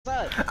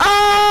Oh!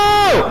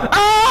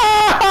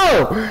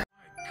 Oh!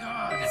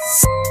 God.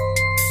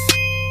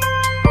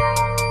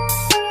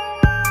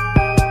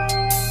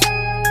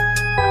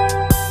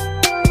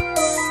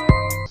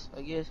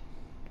 I guess.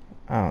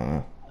 I don't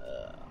know.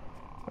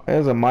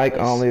 There's a mic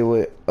only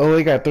with. Oh,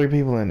 we got 3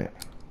 people in it.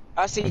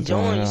 I see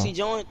join. You see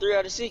join 3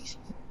 out of 6.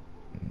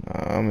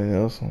 I mean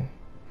this one.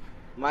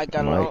 Mike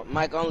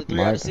only 3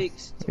 out of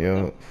 6.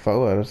 Yeah,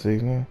 4 out of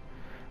 6 man.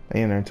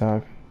 They in there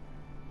talking.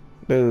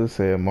 Dude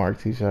said Mark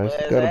T-shirts.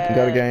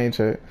 Got a game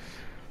chat.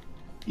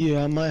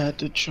 Yeah, I might have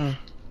to try.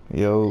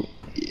 Yo.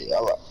 Yeah,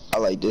 I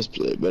like this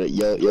play, but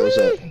yo, what's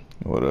up?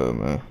 What up,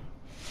 man?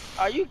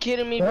 Are you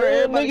kidding me, bro?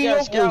 Everybody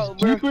got a scout,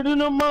 bro. Deeper than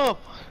a month.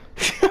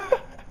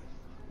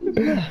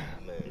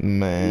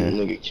 Man.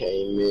 Nigga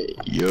came in.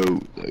 Yo,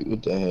 like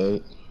what the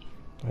heck?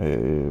 Hey,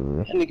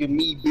 bro. That nigga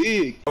me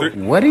big.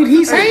 What did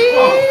he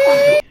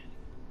say?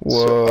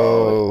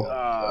 Whoa.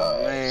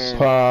 Oh, man.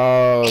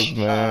 Pause,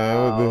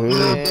 man. What the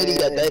hell? Man, he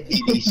got that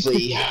BBC.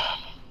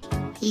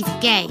 He's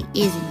gay,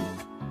 isn't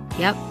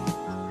he? Yep.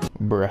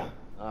 Bruh.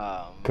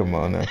 Oh, come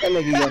on now. That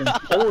nigga got a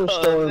porn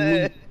star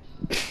in me.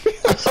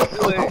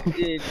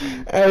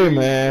 Hey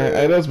man,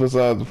 hey, that's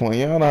besides the point.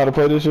 Y'all know how to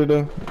play this shit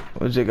though?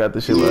 We just got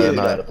this shit last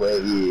night.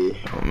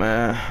 Oh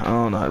man, I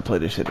don't know how to play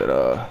this shit at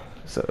all.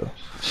 So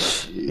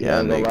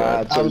yeah,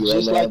 nigga. I was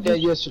just like that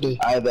yesterday.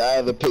 I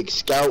either pick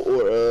scout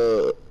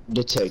or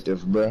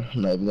detective, bro.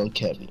 I'm not even gonna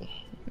cap you.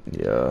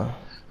 Yeah,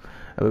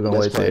 we're gonna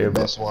wait till everybody. The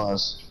best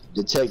ones.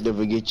 Detective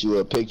will get you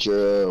a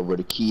picture of where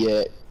the key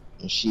at,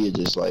 and she'll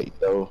just like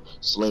throw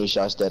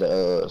slingshots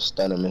that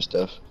stun him and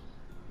stuff.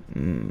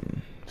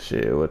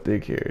 Shit, what they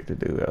care to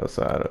do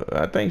outside of?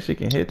 I think she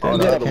can hit that. You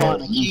gotta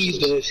find the keys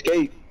to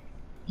escape.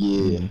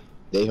 Yeah,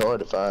 they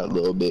hard to find a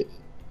little bit,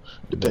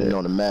 depending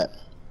on the map.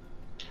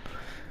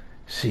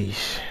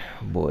 Sheesh,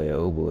 boy,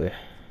 oh boy.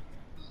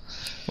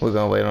 We're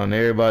gonna wait on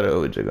everybody, or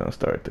we're just gonna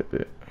start that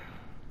bit.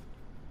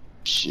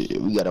 Shit,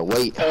 we gotta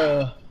wait.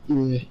 Yeah.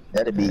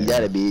 That'd be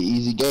an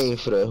easy game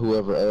for the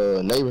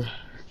whoever neighbor.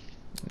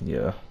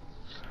 Yeah.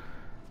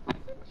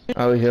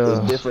 Oh yeah.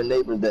 It's different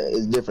neighbors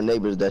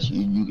that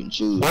you can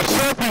choose. What's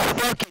up, you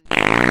fucking?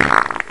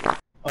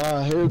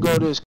 Here go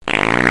this.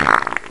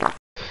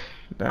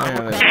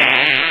 Damn.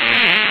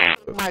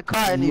 My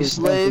car and these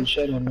slaves.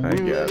 I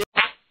got it.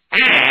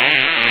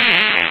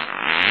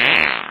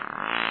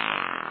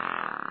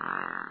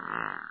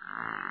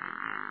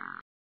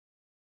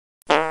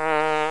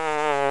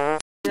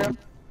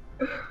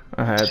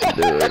 I had to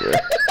do it, bro.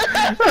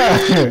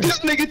 This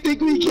nigga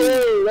think we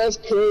care. That's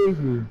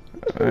crazy.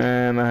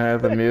 Man, I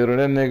had to mute her.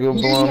 That nigga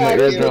blowing my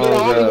eardrums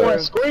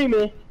out.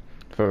 Screaming.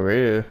 For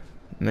real.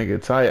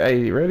 Nigga tight. Hey,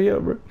 you ready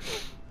up, bro?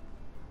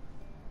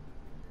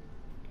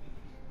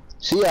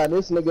 See how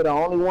this nigga the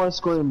only one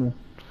screaming.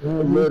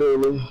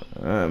 Literally.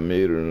 I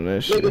muted her and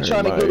that shit. Nigga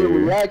trying to get a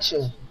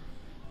reaction.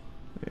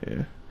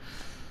 Yeah.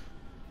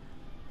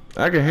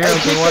 I can hear him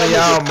through one of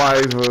y'all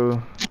mics,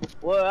 bro.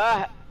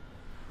 Well,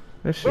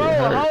 This shit bro,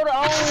 hurt. hold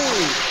on.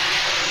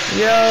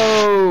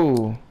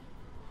 Yo!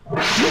 You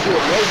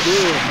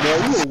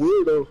a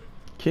weirdo.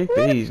 Kick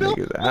these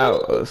niggas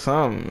out or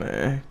something,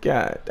 man.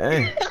 God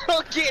damn.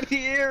 I'm getting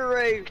ear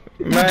raped.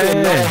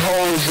 Man.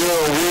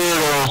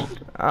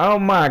 Oh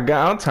my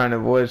god, I'm turning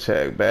voice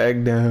check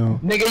back down.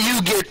 Nigga,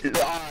 you get.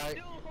 Alright.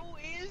 Dude, who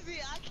is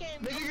it? I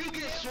can't. Nigga, you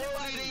get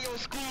swallowed in your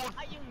school.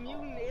 How you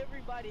muting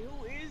everybody?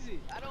 Who is it?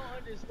 I don't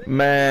understand.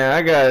 Man,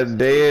 I got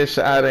dead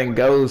shot and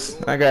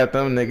ghost. I got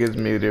them niggas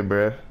muted,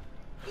 bruh.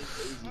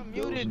 I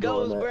muted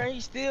Ghost, bro. He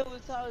still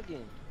was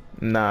talking.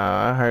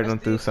 Nah, I heard him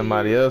through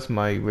somebody else's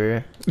mic,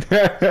 bruh.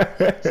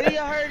 See,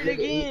 I heard it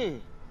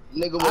again.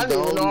 Nigga was the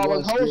only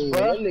one screaming.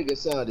 That nigga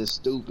sounded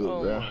stupid,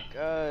 Oh bro. my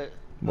god.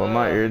 Well,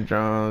 my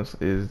eardrums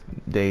is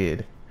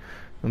dead.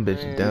 Them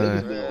bitches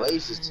done. Niggas been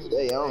racist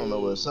today. I don't know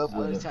what's up I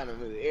with was it. trying to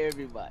move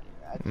everybody.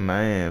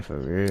 Man, for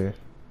real.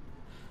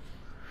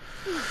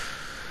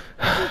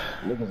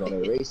 Niggas on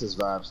their racist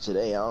vibes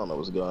today. I don't know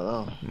what's going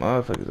on.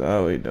 Motherfuckers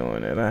always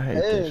doing that. I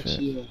hate that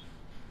shit. Yeah.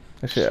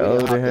 That shit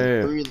old as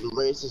hell. 3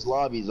 racist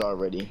lobbies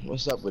already.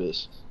 What's up with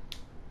this?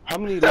 How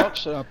many locks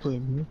should I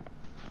put, man?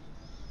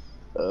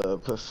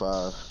 Put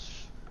 5.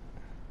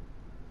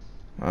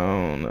 I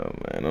don't know,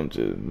 man.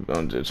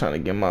 I'm just trying to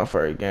get my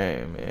first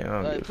game, man.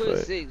 I don't give a Put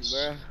fuck. 6,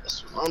 bro.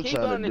 That's what I'm Keep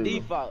trying on to the do.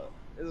 default.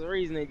 There's a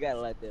reason they got it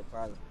like that,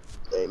 probably.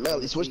 Hey,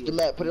 Melly, switch the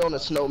map. Put it on the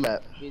snow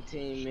map.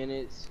 15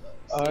 minutes,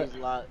 6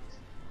 locks,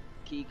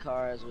 key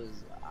cards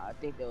was, I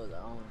think that was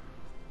on.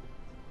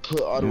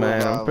 Put auto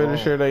Man, I'm revive pretty on.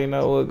 sure they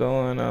know what's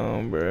going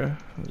on, bruh.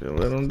 Just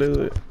let them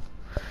do it.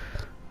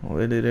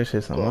 We'll do this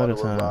shit some Put other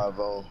auto time. revive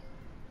on.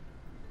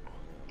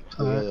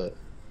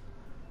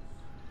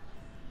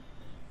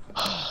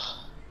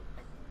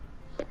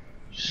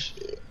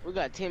 Shit. We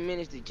got 10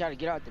 minutes to try to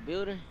get out the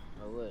building,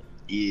 or what?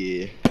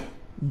 Yeah.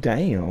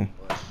 Damn.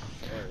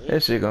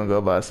 That shit gonna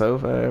go by so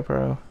fast,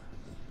 bro.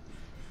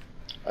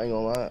 I ain't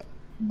gonna lie.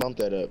 Bump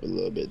that up a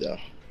little bit, though.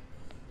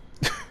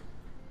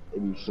 They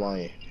be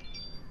flying.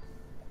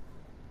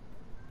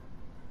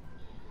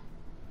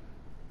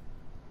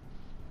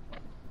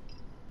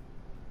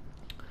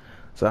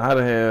 So how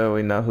the hell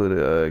we know who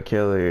the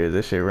killer is?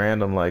 This shit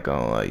random, like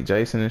on like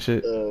Jason and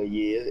shit. Yeah,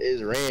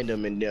 it's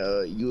random, and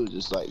you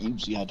just like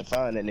you have to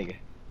find that nigga.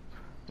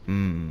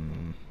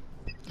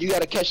 You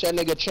gotta catch that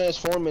nigga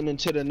transforming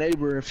into the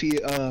neighbor if he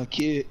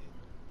kid.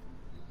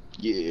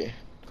 Yeah.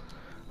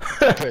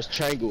 Press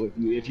triangle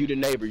if you the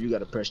neighbor. You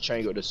gotta press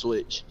triangle to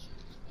switch.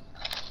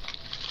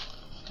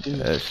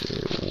 That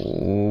shit.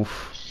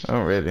 Oof.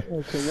 I'm ready.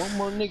 Okay, one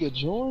more nigga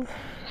join.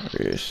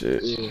 Real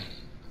shit. Yeah.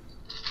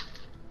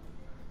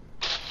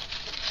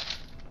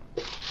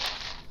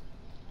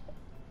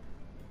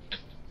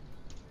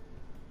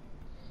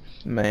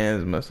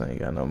 Man's must ain't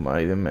got no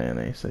money. The man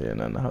ain't said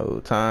nothing the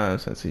whole time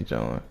since he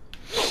joined.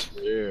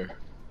 Yeah.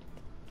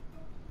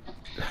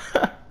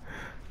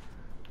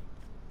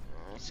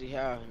 See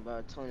how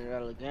about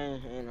 $20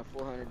 game and a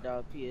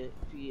 $400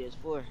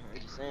 PS4.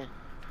 I'm just saying.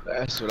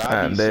 That's what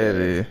I be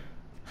saying.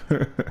 He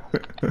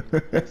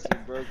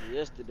broke it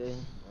yesterday.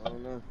 I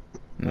don't know.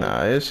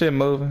 Nah, that shit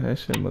moving. That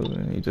shit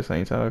moving. He just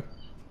ain't talking.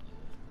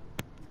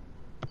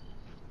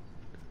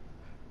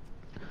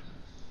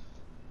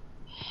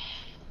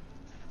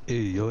 Hey,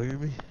 y'all hear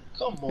me?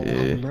 Come on,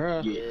 Yeah.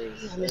 bro. Yeah,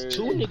 there's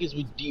two niggas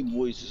with deep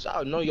voices.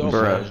 I know y'all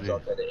Bruh. phones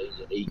dropped at the age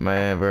of 8.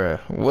 Man, bruh.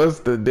 What's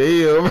the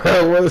deal,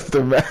 bruh? What's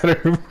the matter,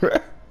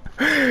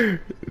 bruh?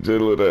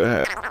 Just look at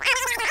that.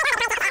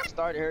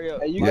 Start, hurry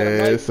up. Hey, you got a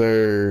mic? Yes,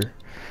 sir.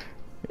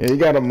 Yeah, you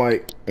got a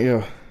mic.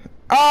 Yeah.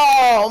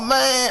 Oh,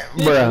 man.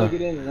 Look Bruh.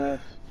 it in, man.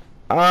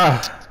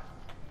 Ah.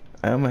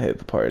 I'm gonna hit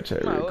the party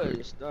chat Might real well quick.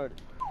 just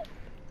started.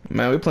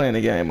 Man, we playing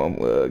the game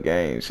on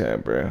game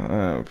chat, bro.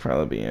 I'll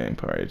probably be in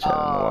party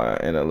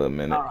chat in a little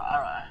minute.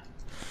 Alright.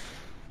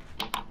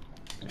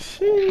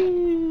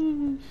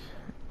 Sheesh.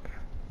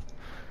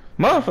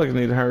 Motherfuckers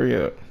need to hurry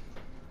up.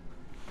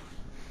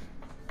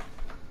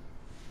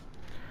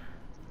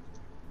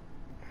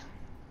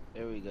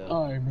 There we go.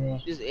 Alright, bro.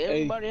 Does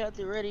everybody have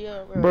to ready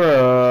up, bro?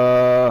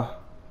 Bruh.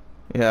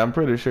 Yeah, I'm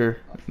pretty sure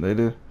they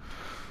do.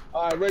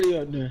 Alright, ready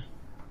up there.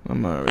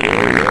 I'm already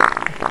ready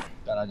up.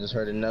 And I just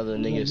heard another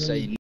nigga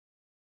say,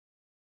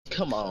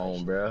 "Come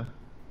on, bro."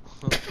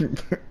 Come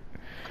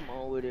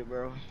on with it,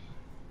 bro.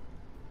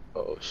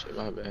 Oh shit,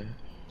 my bad.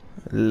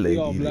 We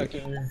all Lady. black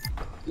in here.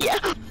 Yeah.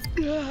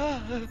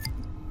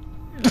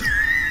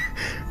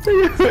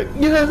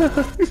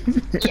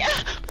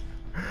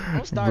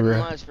 I'm starting Bruh.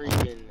 my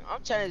freaking.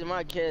 I'm changing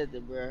my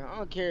character, bro. I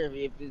don't care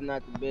if it's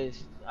not the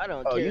best. I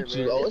don't Oh, care, you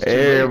too bro. old.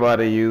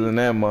 Everybody using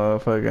that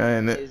motherfucker,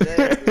 ain't it?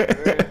 Exactly,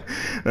 bruh.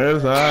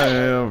 That's how I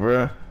am,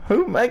 bro.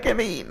 Who making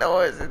these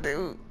noises,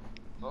 dude?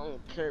 I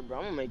don't care, bro.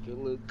 I'm gonna make it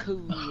look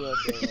cool out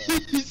there.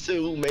 He said,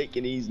 "Who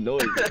making these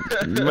noises?"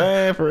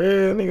 Man, for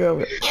real, nigga.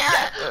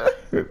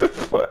 What the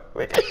fuck,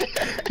 man?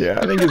 Yeah,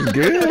 I think it's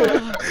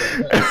good.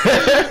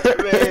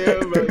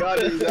 Man, bro, y'all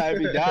niggas gotta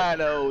be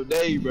dying all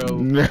day, bro.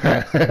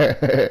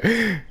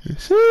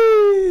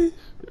 Sheesh.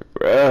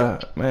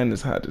 Bruh, man,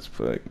 it's hot as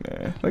fuck,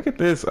 man. Look at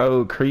this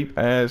old creep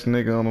ass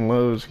nigga on the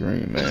low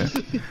screen, man.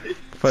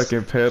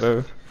 Fucking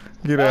pedo.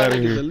 Get out of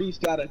At here.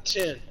 least got a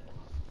chin.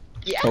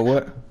 Yeah. Oh,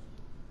 what?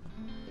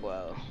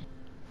 Wow.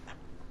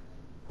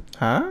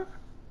 Huh?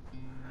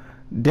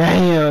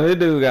 Damn, this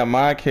dude got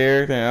my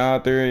character and all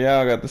three of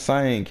y'all got the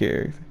same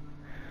character.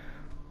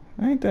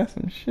 Ain't that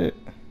some shit?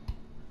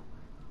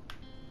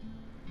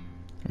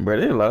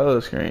 Bro, this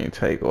load screen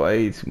take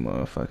way too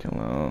motherfucking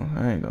long.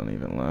 I ain't gonna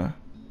even lie.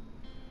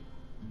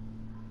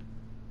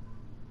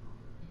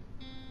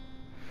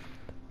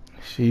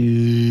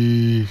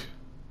 Sheesh.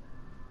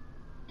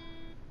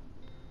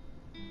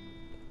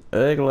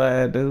 Ugly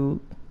ass dude.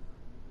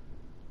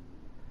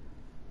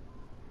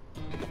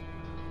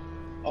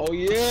 Oh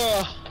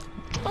yeah.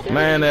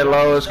 Man, that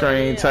load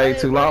screen take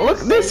too long. Look,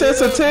 this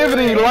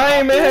sensitivity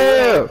lame as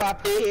hell.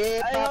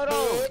 Hey, hold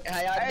on.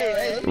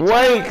 Hey,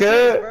 Wait,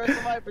 cuz. bro.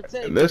 Somebody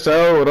protect me. That's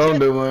all what I'm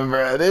doing,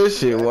 bro. This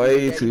shit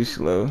way too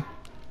slow.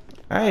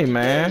 Hey,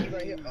 man.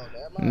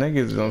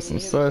 Niggas on some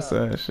sus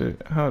ass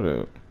shit. Hold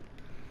up.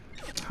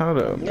 Hold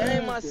up, That ain't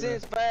man. my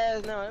sense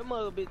fast now. That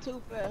mother be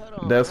too fast.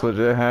 Hold on. That's what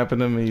just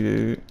happened to me,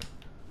 dude.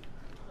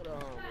 Hold on,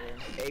 man.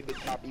 Hey, big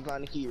pop, you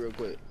find the key real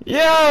quick.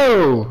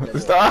 Yo!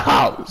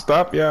 Stop!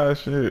 Stop y'all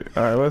shit.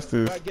 Alright, what's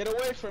this? Bro, get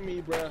away from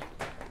me, bro.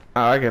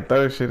 Oh, I can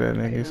throw shit at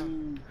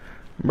niggas.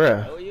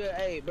 Bruh. Oh yeah,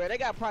 hey, bro. They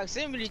got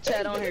proximity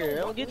chat on here.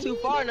 Don't get too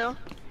far now.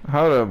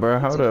 Hold up, bro.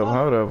 Hold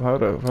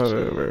up,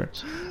 bro.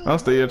 I'm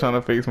still trying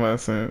to fix my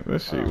sense.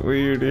 That shit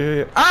weird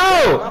as hell.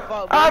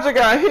 Oh! I just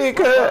got hit,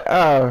 cut.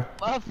 Oh.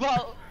 My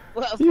fault.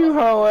 My fault. You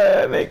hoe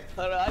ass nigga.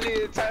 Hold on, I need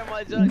to turn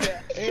my junk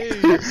down.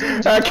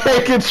 I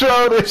can't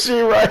control this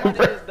shit right, I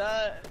bro. just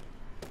died.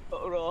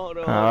 Hold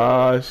on.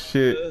 Oh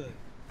shit.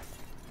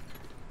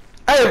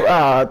 Hey,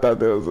 I thought that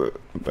was a.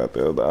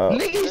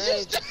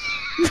 Niggas just.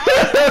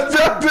 That's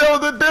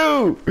what the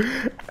dude.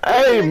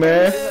 Hey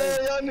man.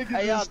 Y'all niggas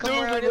Hey, y'all, is come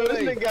around stupid, bro. this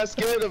This way. nigga got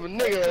scared of a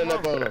nigga running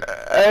up on him.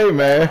 Hey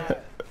man.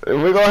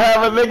 We're gonna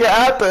have a nigga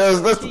after us.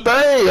 That's the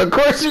thing. Of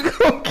course you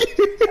gonna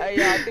get. Hey,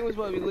 y'all, I think we're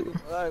supposed to be looking.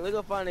 Alright, let's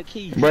go find the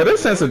key. Bro,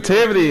 this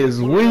sensitivity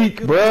is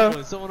weak,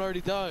 bro. Someone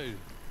already died.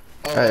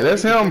 Hey,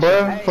 that's him,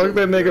 bro. Hey, Fuck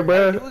that nigga,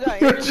 bro. Hey, do we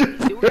got energy?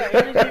 Do we got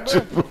energy,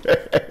 bro?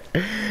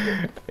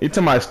 You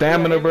talking about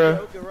stamina,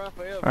 bro? We can run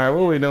forever. Alright,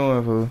 what we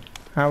doing, fool?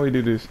 How we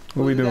do this?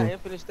 What we got doing?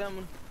 infinite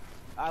stamina.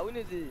 Alright, we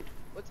need to.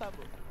 What type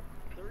of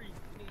 3? We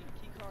need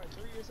key card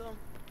 3 or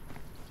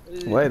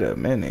something? Wait a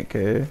minute,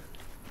 kid.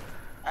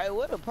 Hey,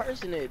 what a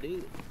person at,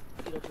 dude?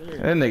 Get up in here.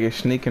 That nigga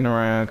sneaking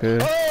around,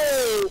 cuz.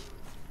 Oh!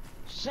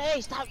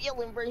 Shay, stop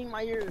yelling, bro. He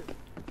might hear.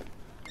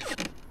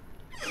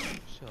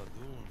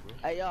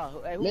 Hey,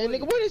 y'all. Hey, Man,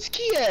 nigga, where this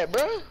key at,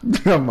 bro?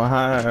 I'm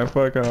behind.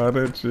 Fuck all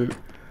that shit.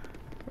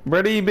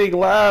 Bro, these big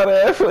loud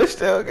ass foot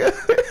still good.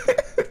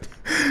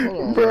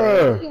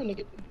 Bro.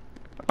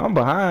 I'm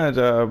behind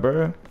y'all,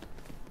 bro.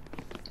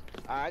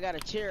 I got a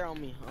chair on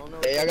me. I don't know.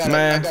 Hey,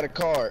 I got a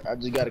card. I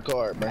just got a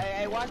card, bro.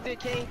 Hey, watch this,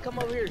 King. Come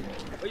over here.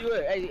 Where you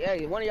at?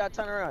 Hey, one of y'all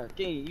turn around.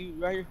 King, you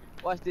right here?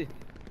 Watch this.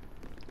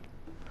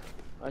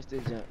 Watch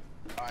this, jump.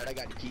 Alright, I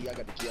got the key.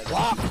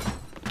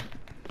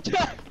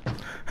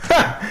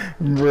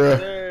 Bruh.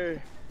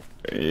 Sir.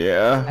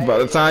 Yeah. By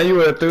the time you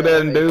would have threw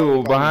that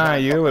dude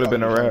behind you, it would have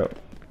been a wrap.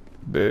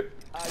 Bit.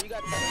 You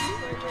got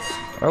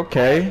the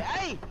Okay.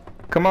 Hey!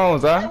 Come on,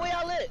 Hey, Zah. where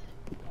y'all at?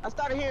 I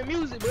started hearing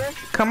music, bro.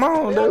 Come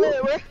on, Where y'all dude.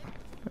 at, bro?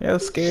 Yo,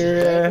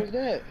 scary ass. What's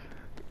that?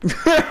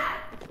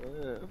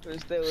 I'm finna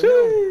stay with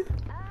him.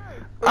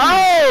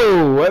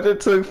 Oh! What it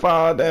took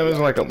fall damage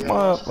like a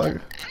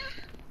motherfucker.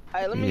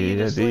 Hey, let me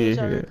Yeah, use this I did,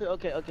 slingshot real yeah.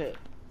 quick. Okay.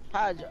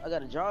 I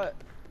gotta draw it.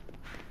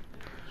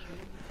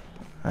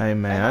 Hey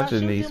man, Hey, I how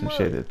just shoot need him some up?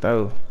 shit to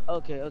throw.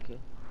 Okay.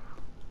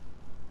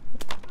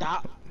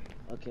 Stop.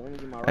 Okay, let me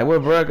get my Hey, where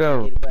rocket. bruh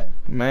go? Get it back.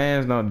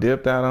 Man's no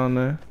dipped out on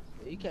there.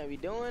 You can't be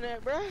doing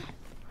that, bro.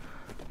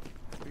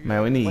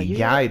 Man, we Wait, need you-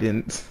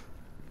 guidance.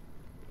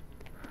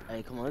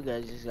 Hey, come on, you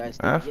guys just gotta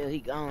I- stay. Yeah, he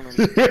gone on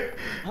me.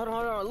 Hold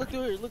on. Look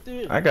through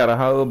here. I got a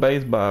whole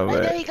baseball Hey,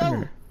 bat. there he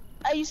go.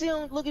 Hey, you see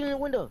him looking in the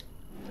window?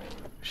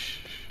 Shh.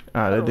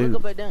 Ah, Hold that on, dude.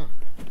 look back down.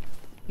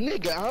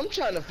 Nigga, I'm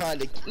trying to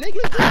find the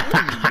nigga.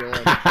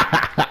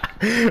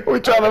 What you doing? We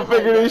trying to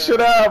figure this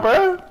shit out,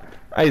 bro.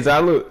 Hey, Zah,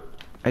 look.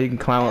 Hey, you can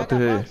climb up to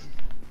here.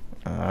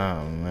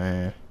 Oh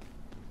man,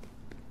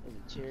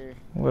 There's a chair.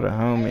 what a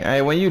homie.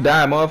 Hey, when you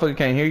die, motherfucker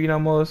can't hear you no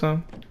more or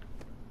something.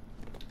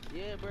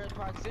 Yeah, bro,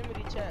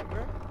 proximity chat,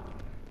 bro.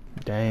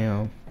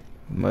 Damn,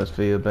 must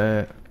feel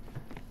bad.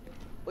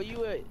 Where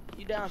you at?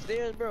 You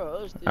downstairs,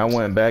 bro? Upstairs? I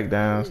went back Where's the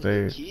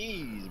downstairs.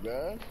 keys,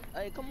 bro.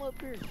 Hey, come up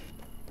here.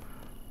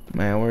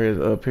 Man, where is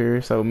up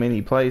here? So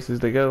many places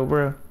to go,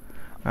 bro.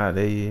 Ah,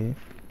 there you is.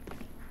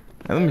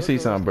 Hey, let me see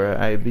something, bro.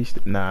 Hey,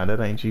 nah, that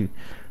ain't you,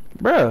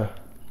 bro.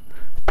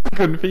 I'm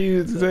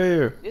confused as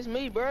hell. This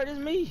me, bro. This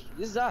me.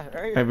 This is I right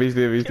Hey, here. be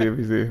still, be still,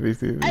 be still, be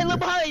still. Hey, look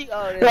behind you.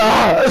 Oh,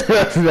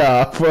 there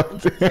Nah, fuck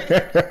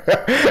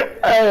that.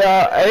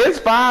 Hey, it's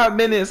 5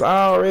 minutes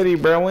already,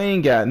 bro. We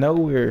ain't got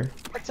nowhere.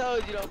 I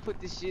told you don't put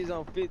this shit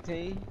on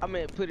 15. I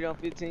meant put it on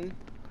 15.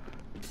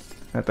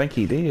 I think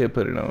he did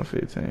put it on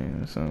 15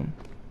 or something.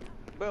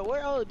 Bro,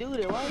 where old dude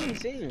at? Why ain't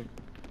seen him?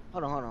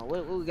 Hold on.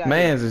 What we got?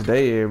 Man's is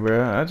dead,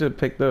 bro. I just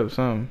picked up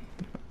something.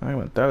 I'm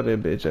gonna throw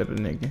that bitch at the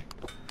nigga.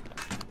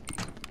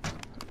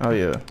 Oh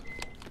yeah.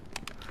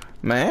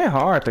 Man, it's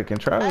hard to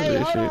control Hey,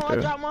 this hold shit on. I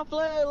though. dropped my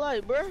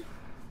flashlight, bro.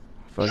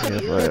 Fuck your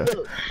flag.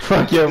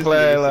 Fuck your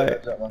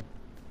flashlight.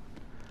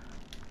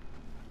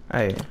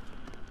 Hey,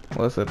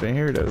 what's up in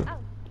here though?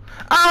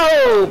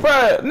 Oh,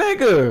 bro,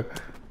 nigga.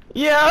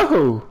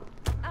 Yo.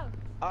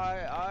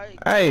 Alright.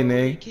 Hey, So we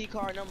nigga. need Key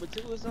card number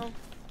 2 or something?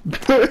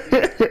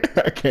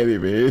 I can't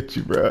even hit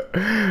you, bro.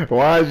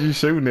 Why is you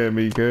shooting at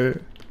me, cuz?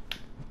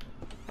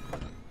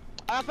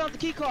 I found the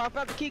key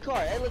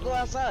card. Hey, look, go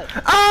outside.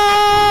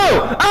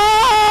 Oh!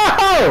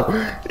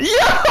 Oh! Yo!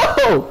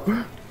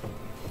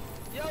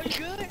 Yo, you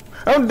good?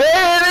 I'm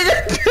dead,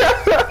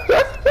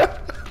 nigga.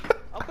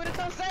 I'm finna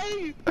come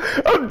save you.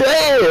 I'm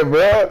dead,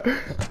 bro.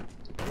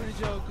 Where did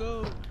y'all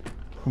go?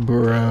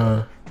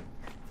 Bruh.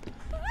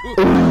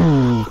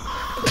 Ooh.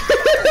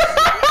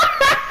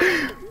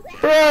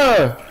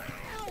 Bruh.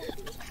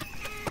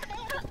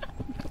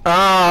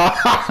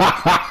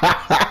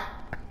 Ah.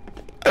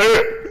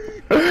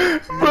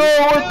 Bro,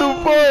 what the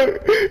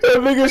fuck? That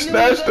nigga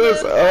snatched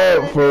us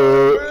up,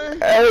 fool.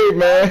 Hey,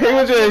 man, he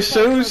was just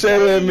shoot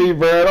shit at me,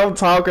 bro. I'm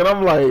talking,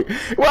 I'm like,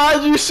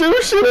 why'd you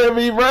shoot shit at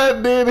me, bro?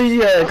 And then he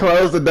had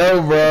closed the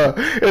door, bro.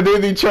 And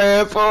then he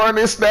transformed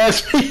and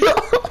snatched me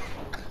up.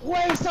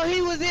 Wait, so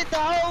he was it the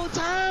whole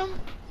time?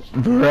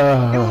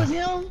 Bruh. It was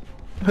him?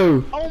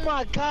 Who? Oh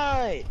my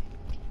god.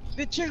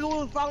 The trigger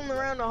was following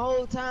around the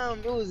whole time.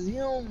 It was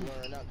him.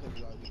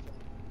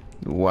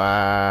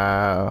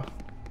 Wow.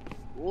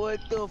 What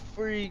the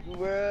freak,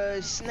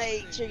 bruh?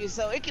 Snake trigger.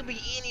 So it could be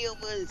any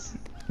of us.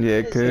 Yeah,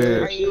 it That's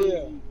could.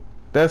 crazy.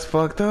 That's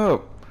fucked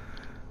up.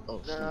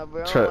 Nah,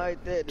 bro, I don't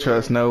like that.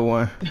 Trust no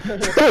one.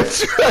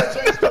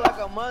 It's like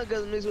Among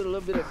Us mixed with a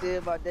little bit of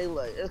Dead by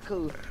Daylight. That's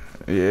cool.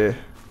 Yeah.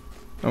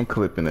 I'm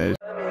clipping that.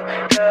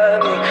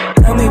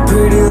 Tell me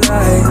pretty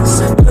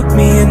lies, look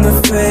me in the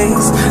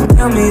face.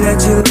 Tell me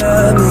that you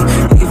love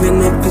me,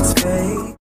 even if it's fake.